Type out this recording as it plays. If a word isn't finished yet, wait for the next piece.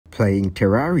Playing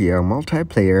Terraria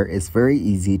Multiplayer is very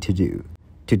easy to do.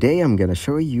 Today I'm gonna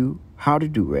show you how to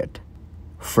do it.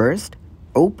 First,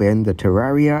 open the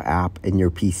Terraria app in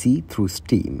your PC through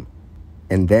Steam.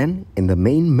 And then, in the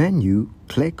main menu,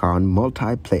 click on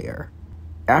Multiplayer.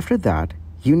 After that,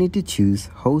 you need to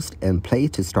choose Host and Play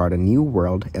to start a new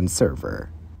world and server.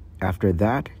 After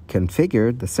that,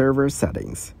 configure the server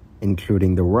settings,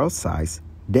 including the world size,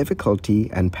 difficulty,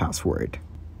 and password.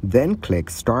 Then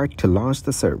click Start to launch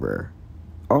the server.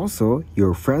 Also,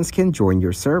 your friends can join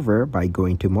your server by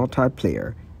going to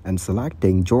Multiplayer and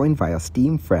selecting Join via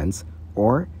Steam Friends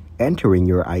or entering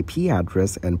your IP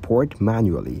address and port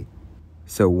manually.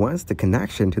 So once the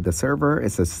connection to the server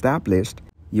is established,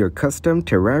 your custom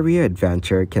Terraria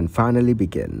adventure can finally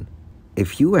begin.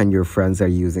 If you and your friends are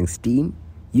using Steam,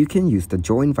 you can use the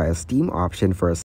Join via Steam option for a